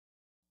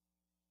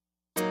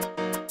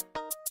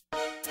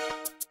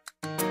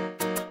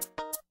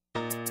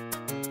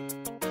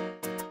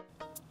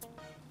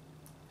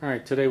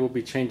Alright, today we'll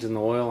be changing the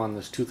oil on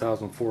this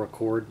 2004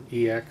 Accord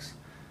EX.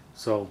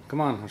 So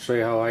come on, I'll show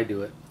you how I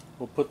do it.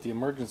 We'll put the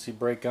emergency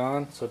brake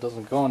on so it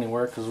doesn't go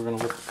anywhere because we're going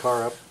to lift the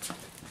car up.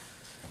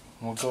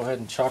 And we'll go ahead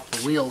and chock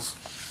the wheels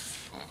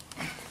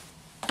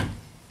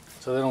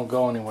so they don't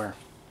go anywhere.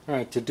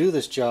 Alright, to do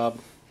this job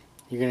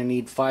you're going to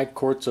need 5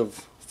 quarts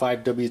of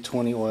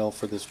 5W20 oil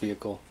for this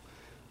vehicle.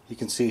 You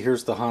can see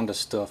here's the Honda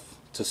stuff.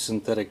 It's a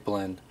synthetic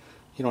blend.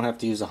 You don't have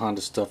to use the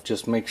Honda stuff,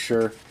 just make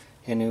sure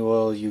any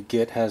oil you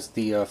get has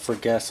the for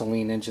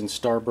gasoline engine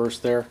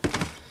starburst there,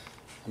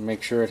 and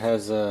make sure it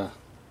has a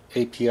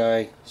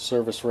API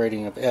service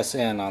rating of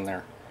SN on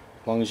there.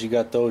 As long as you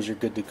got those, you're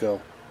good to go.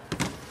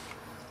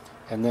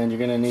 And then you're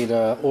going to need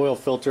a oil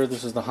filter.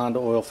 This is the Honda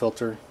oil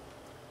filter.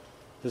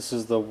 This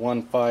is the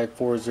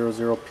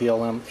 15400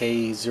 PLM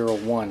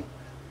A01.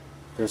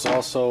 There's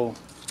also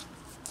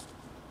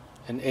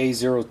an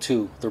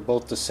A02. They're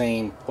both the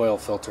same oil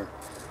filter.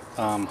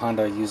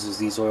 Honda uses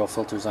these oil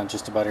filters on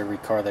just about every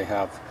car they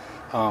have.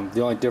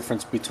 The only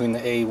difference between the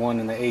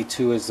A1 and the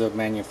A2 is the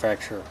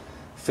manufacturer.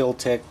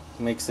 Filtech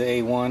makes the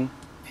A1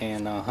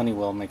 and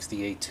Honeywell makes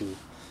the A2.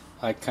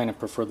 I kind of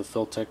prefer the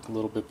Filtech a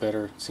little bit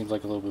better. It seems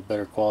like a little bit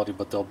better quality,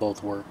 but they'll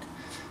both work.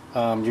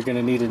 You're going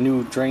to need a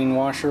new drain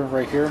washer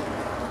right here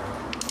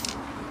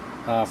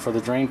for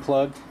the drain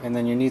plug, and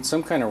then you need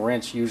some kind of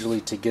wrench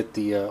usually to get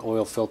the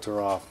oil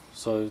filter off.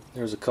 So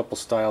there's a couple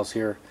styles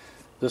here.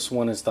 This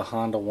one is the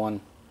Honda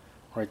one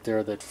right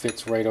there that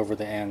fits right over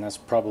the end. That's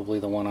probably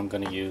the one I'm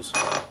going to use.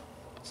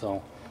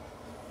 So,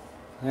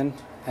 and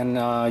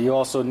you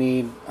also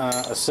need a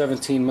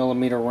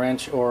 17mm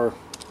wrench or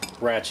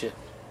ratchet.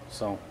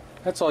 So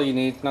that's all you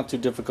need. Not too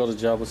difficult a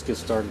job. Let's get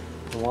started.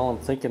 And while I'm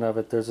thinking of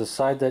it, there's a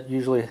side that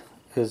usually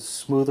is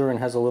smoother and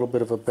has a little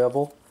bit of a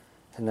bevel,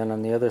 and then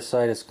on the other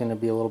side it's going to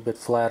be a little bit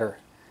flatter.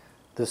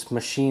 This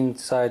machine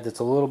side that's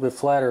a little bit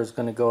flatter is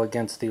going to go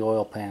against the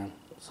oil pan.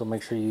 So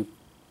make sure you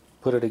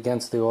put it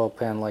against the oil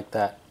pan like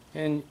that.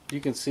 And you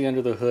can see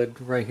under the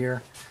hood right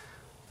here,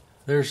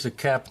 there's the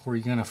cap where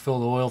you're going to fill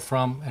the oil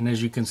from, and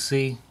as you can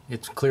see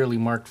it's clearly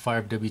marked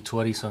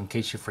 5W20, so in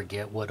case you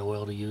forget what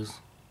oil to use.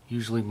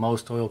 Usually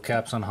most oil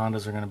caps on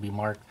Hondas are going to be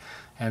marked.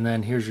 And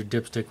then here's your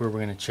dipstick where we're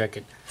going to check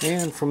it.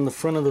 And from the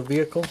front of the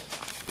vehicle,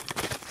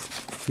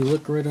 if you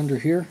look right under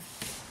here,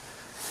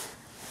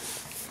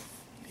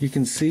 you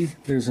can see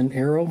there's an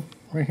arrow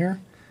right here.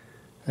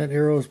 That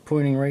arrow is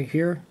pointing right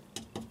here.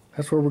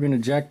 That's where we're going to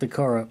jack the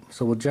car up.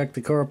 So we'll jack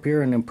the car up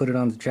here and then put it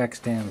on the jack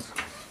stands.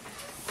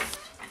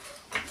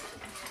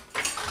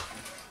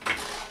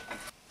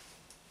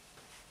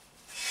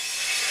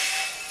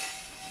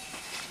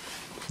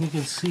 You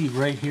can see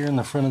right here in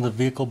the front of the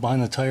vehicle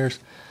behind the tires,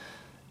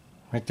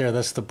 right there,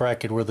 that's the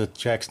bracket where the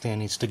jack stand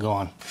needs to go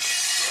on.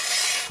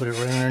 Put it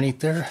right underneath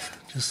there,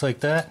 just like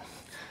that.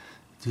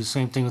 Do the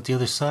same thing with the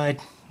other side,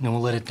 and then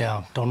we'll let it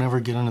down. Don't ever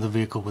get under the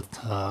vehicle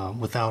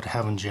without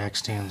having jack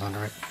stands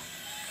under it.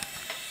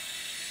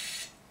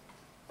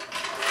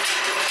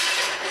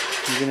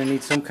 You're going to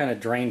need some kind of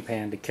drain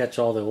pan to catch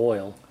all the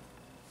oil.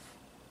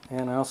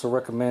 And I also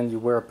recommend you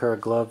wear a pair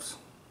of gloves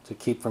to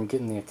keep from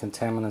getting the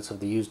contaminants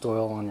of the used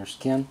oil on your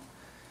skin.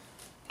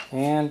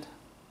 And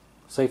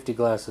safety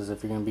glasses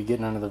if you're going to be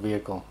getting under the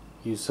vehicle.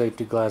 Use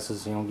safety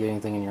glasses so you don't get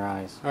anything in your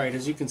eyes. Alright,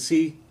 as you can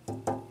see,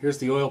 here's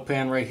the oil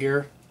pan right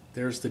here.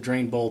 There's the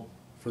drain bolt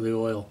for the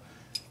oil.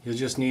 You'll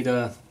just need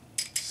a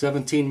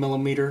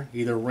 17mm,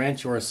 either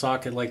wrench or a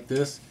socket like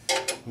this,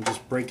 and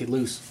just break it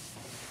loose.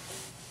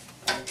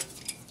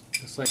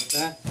 Just like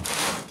that.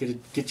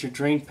 Get your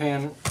drain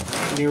pan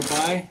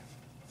nearby.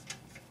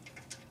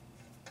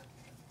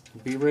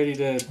 Be ready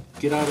to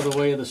get out of the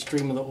way of the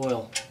stream of the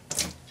oil.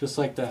 Just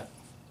like that.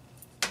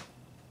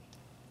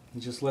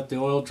 And just let the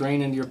oil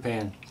drain into your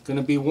pan. It's going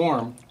to be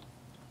warm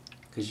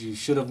because you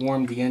should have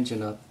warmed the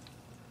engine up.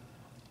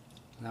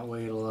 That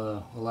way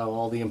it'll allow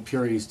all the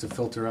impurities to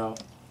filter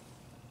out.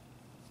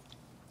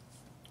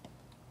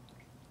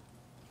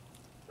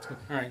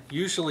 Alright,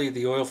 usually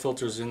the oil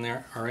filters are in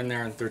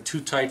there and they're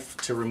too tight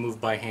to remove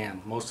by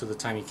hand. Most of the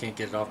time you can't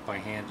get it off by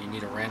hand. You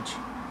need a wrench.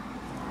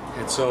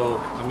 And so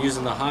I'm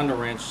using the Honda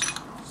wrench,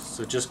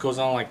 so it just goes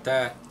on like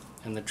that,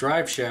 and the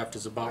drive shaft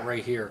is about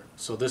right here.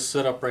 So this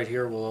setup right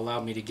here will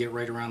allow me to get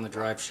right around the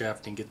drive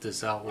shaft and get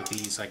this out with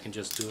ease. I can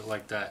just do it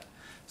like that.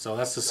 So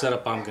that's the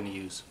setup I'm going to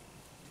use.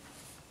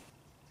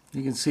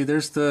 You can see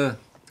there's a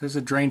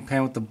drain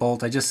pan with the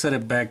bolt. I just set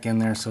it back in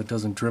there so it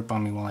doesn't drip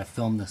on me while I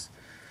film this.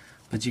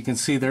 But you can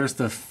see there's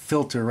the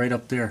filter right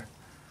up there.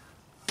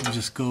 I'll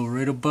just go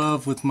right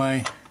above with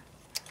my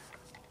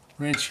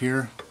wrench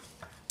here.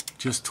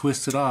 Just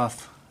twist it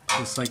off,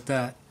 just like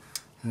that.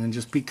 And then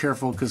just be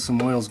careful because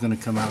some oil is going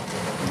to come out.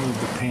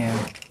 Move the pan.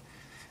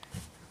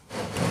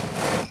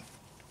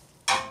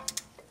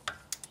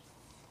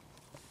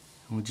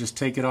 And we'll just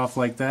take it off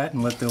like that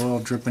and let the oil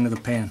drip into the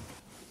pan.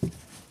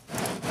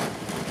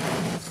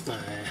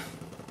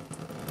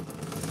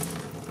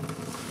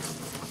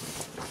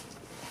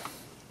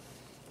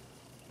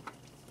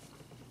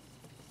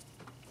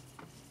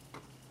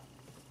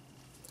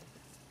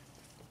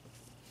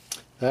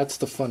 That's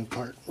the fun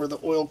part, where the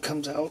oil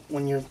comes out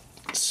when you're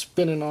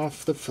spinning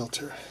off the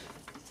filter.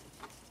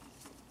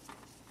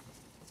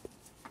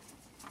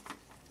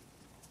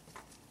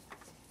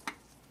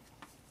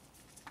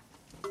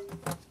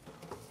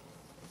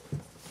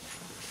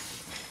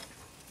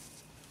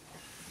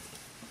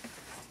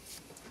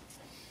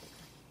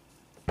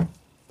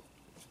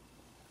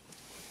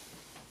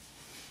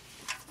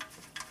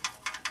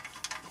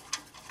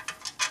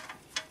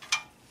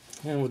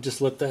 And we'll just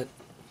let that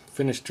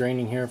finish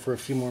draining here for a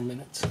few more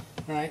minutes.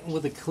 Alright,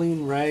 with a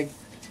clean rag,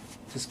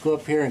 just go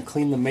up here and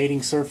clean the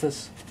mating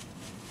surface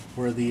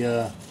where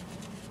the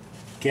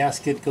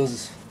gasket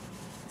goes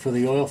for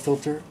the oil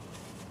filter.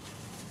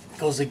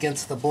 Goes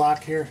against the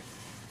block here.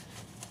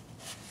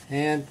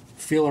 And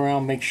feel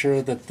around, make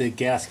sure that the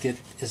gasket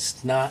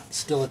is not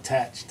still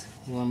attached.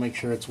 You want to make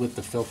sure it's with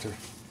the filter.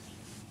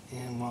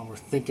 And while we're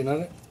thinking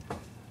of it,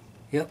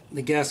 yep,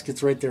 the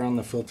gasket's right there on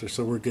the filter,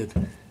 so we're good.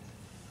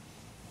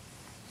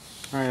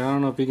 Alright, I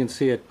don't know if you can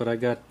see it, but I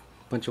got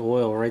a bunch of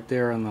oil right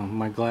there on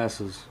my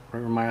glasses, right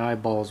where my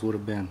eyeballs would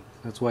have been.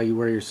 That's why you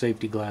wear your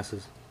safety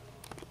glasses.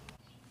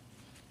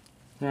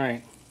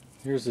 Alright,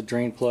 here's the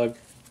drain plug.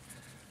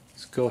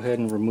 Let's go ahead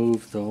and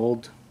remove the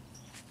old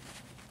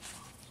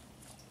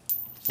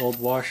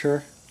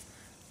washer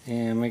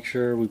and make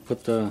sure we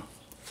put the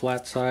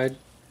flat side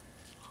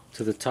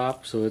to the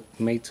top so it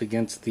mates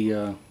against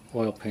the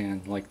oil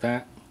pan like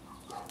that.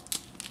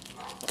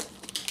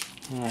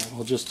 Alright,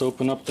 we'll just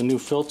open up the new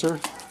filter.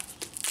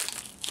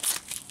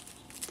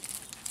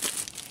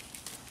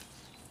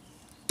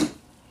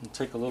 And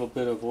take a little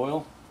bit of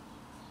oil.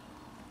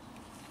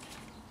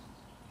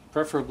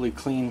 Preferably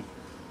clean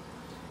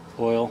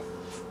oil.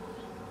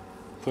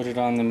 Put it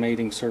on the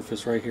mating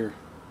surface right here.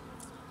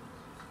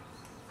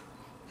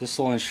 This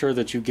will ensure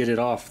that you get it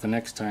off the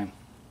next time.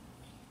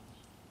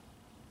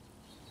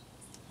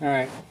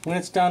 Alright, when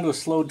it's down to a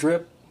slow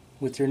drip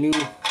with your new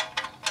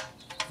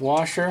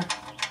washer,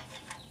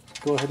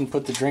 go ahead and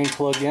put the drain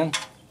plug in.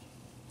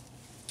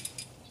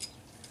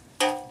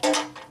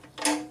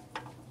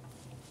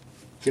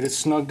 Get it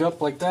snugged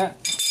up like that.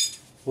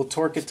 We'll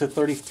torque it to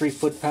 33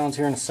 foot-pounds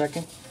here in a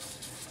second.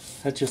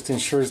 That just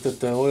ensures that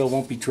the oil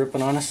won't be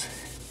dripping on us.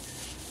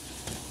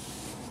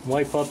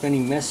 Wipe up any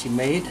mess you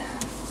made.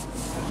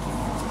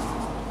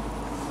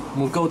 And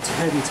we'll go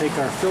ahead and take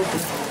our filter.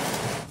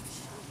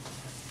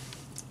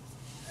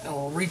 And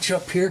we'll reach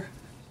up here.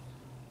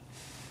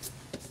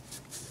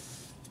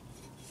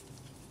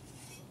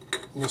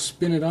 We'll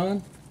spin it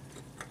on.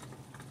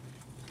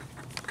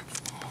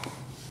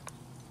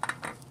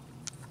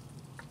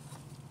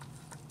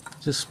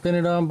 Just spin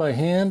it on by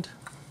hand.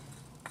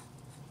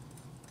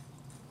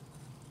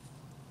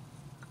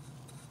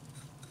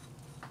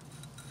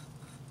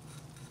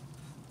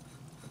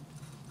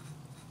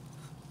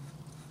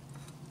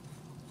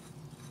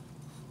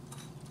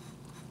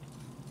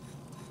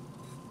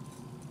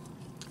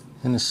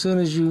 And as soon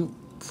as you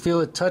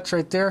feel it touch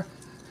right there,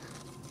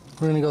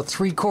 we're going to go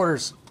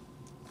 3/4.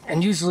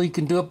 And usually you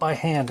can do it by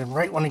hand, and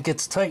right when it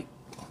gets tight,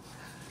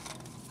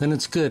 then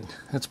it's good.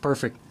 That's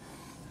perfect.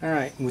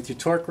 Alright, with your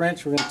torque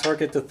wrench, we're going to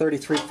torque it to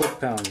 33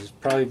 foot-pounds. It's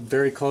probably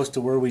very close to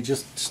where we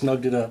just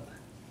snugged it up.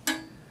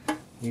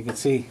 You can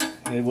see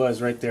it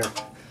was right there.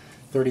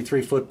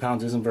 33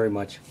 foot-pounds isn't very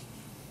much.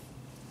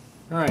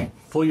 Alright,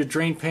 pull your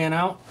drain pan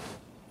out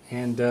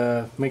and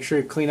make sure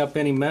you clean up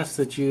any mess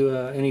that you,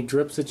 any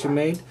drips that you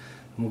made.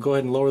 And we'll go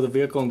ahead and lower the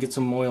vehicle and get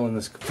some oil in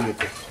this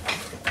vehicle.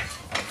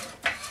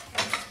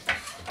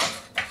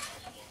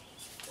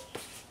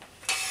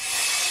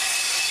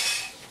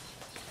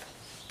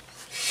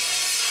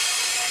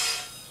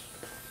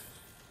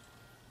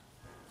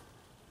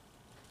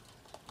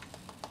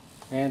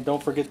 And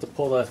don't forget to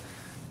pull the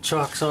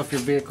chocks off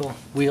your vehicle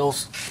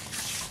wheels.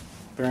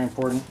 Very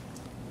important.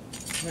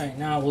 Alright,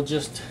 now we'll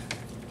just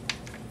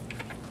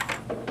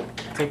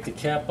take the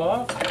cap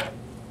off.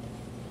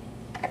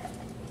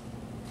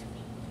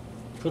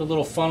 Put a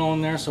little funnel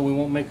in there so we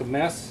won't make a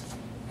mess.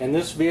 And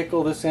this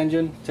vehicle, this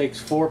engine,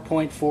 takes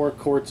 4.4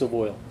 quarts of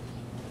oil.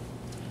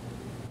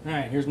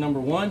 Alright, here's number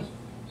 1.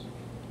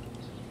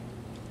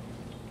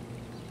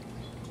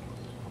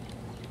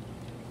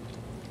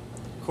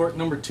 Quart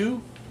number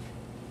 2.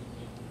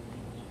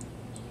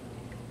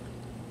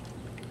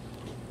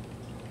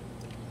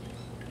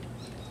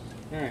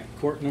 Alright,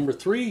 quart number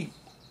 3.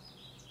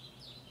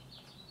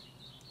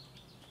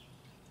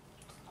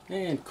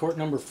 And quart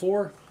number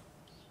 4.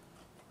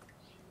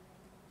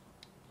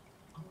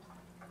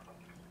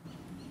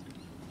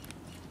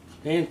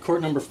 And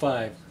quart number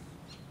 5.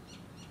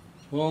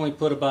 We'll only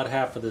put about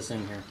half of this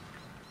in here.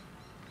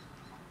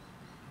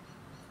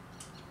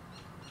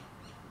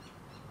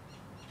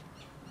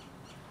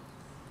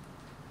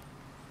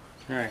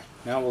 Alright,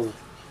 now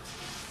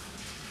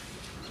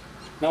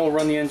we'll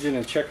run the engine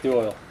and check the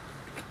oil.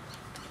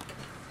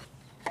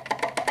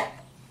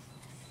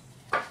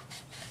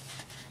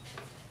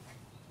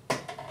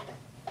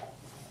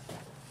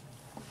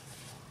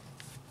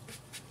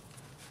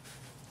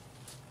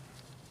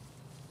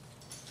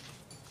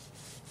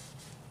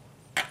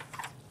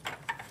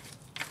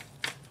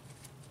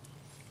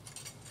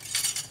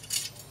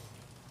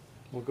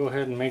 we'll go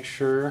ahead and make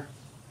sure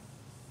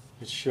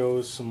it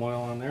shows some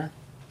oil on there,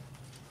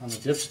 on the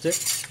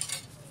dipstick.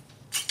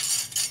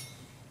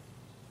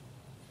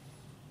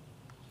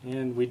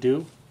 And we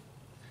do.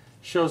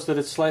 Shows that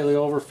it's slightly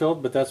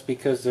overfilled, but that's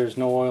because there's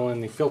no oil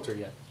in the filter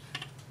yet.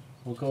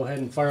 We'll go ahead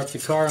and fire up the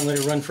car and let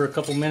it run for a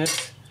couple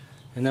minutes,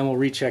 and then we'll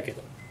recheck it.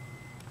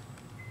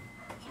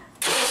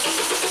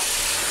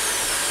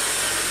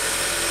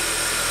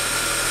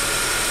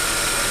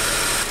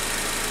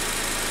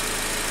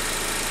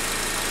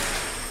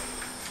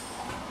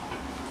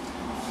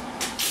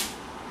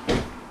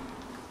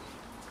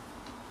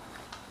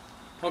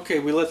 Okay,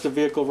 we let the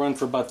vehicle run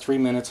for about 3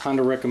 minutes.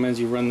 Honda recommends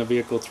you run the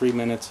vehicle 3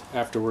 minutes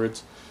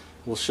afterwards.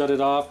 We'll shut it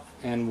off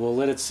and we'll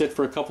let it sit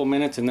for a couple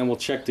minutes, and then we'll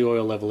check the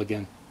oil level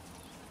again.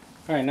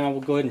 Alright, now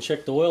we'll go ahead and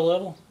check the oil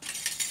level.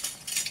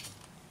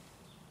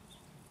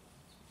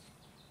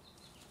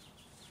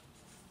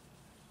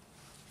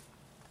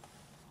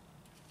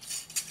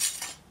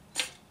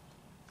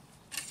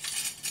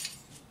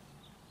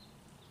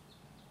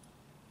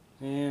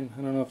 And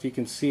I don't know if you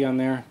can see on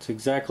there, it's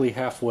exactly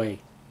halfway.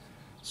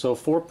 So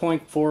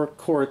 4.4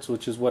 quarts,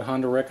 which is what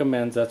Honda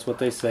recommends, that's what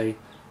they say,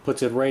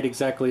 puts it right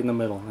exactly in the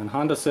middle. And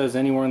Honda says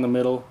anywhere in the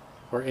middle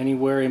or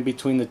anywhere in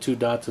between the two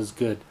dots is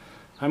good.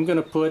 I'm going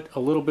to put a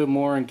little bit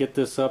more and get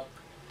this up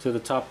to the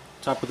top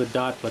of the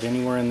dot, but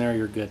anywhere in there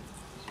you're good.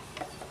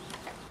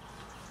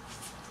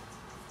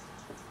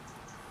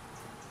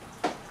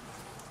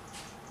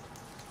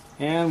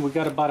 And we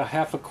got about a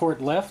half a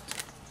quart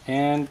left,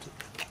 and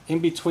in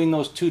between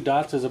those two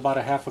dots is about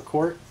a half a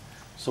quart.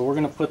 So we're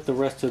going to put the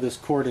rest of this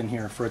quart in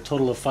here for a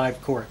total of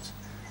 5 quarts.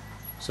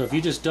 So if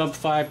you just dump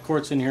 5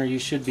 quarts in here, you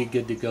should be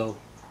good to go.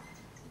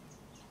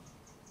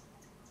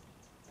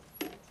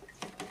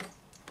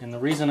 And the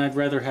reason I'd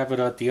rather have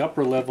it at the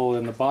upper level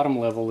than the bottom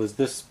level is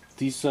these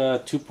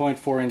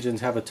 2.4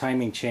 engines have a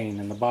timing chain,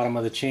 and the bottom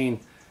of the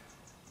chain,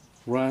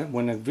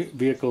 when the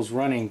vehicle's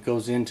running,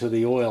 goes into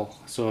the oil.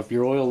 So if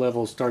your oil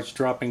level starts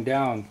dropping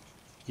down,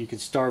 you could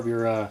starve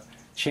your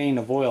chain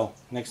of oil.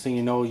 Next thing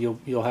you know,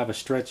 you'll have a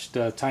stretched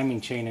timing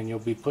chain, and you'll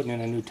be putting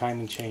in a new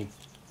timing chain.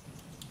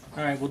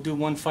 Alright, we'll do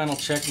one final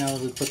check now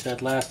that we put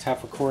that last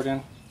half a quart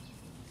in.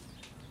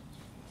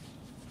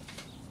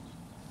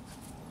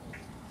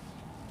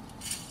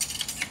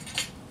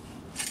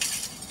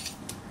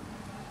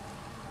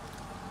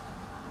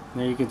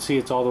 There you can see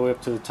it's all the way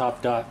up to the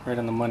top dot, right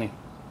on the money.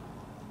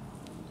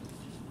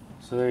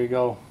 So there you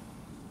go.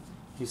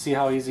 You see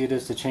how easy it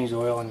is to change the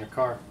oil in your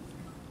car.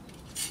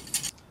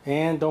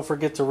 And don't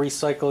forget to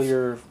recycle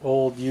your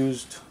old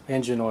used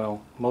engine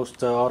oil.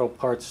 Most auto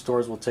parts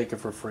stores will take it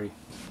for free.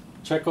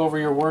 Check over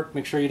your work,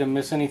 make sure you didn't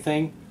miss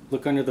anything.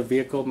 Look under the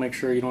vehicle, make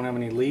sure you don't have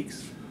any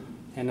leaks.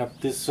 And if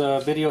this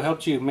video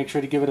helped you, make sure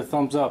to give it a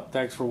thumbs up.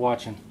 Thanks for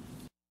watching.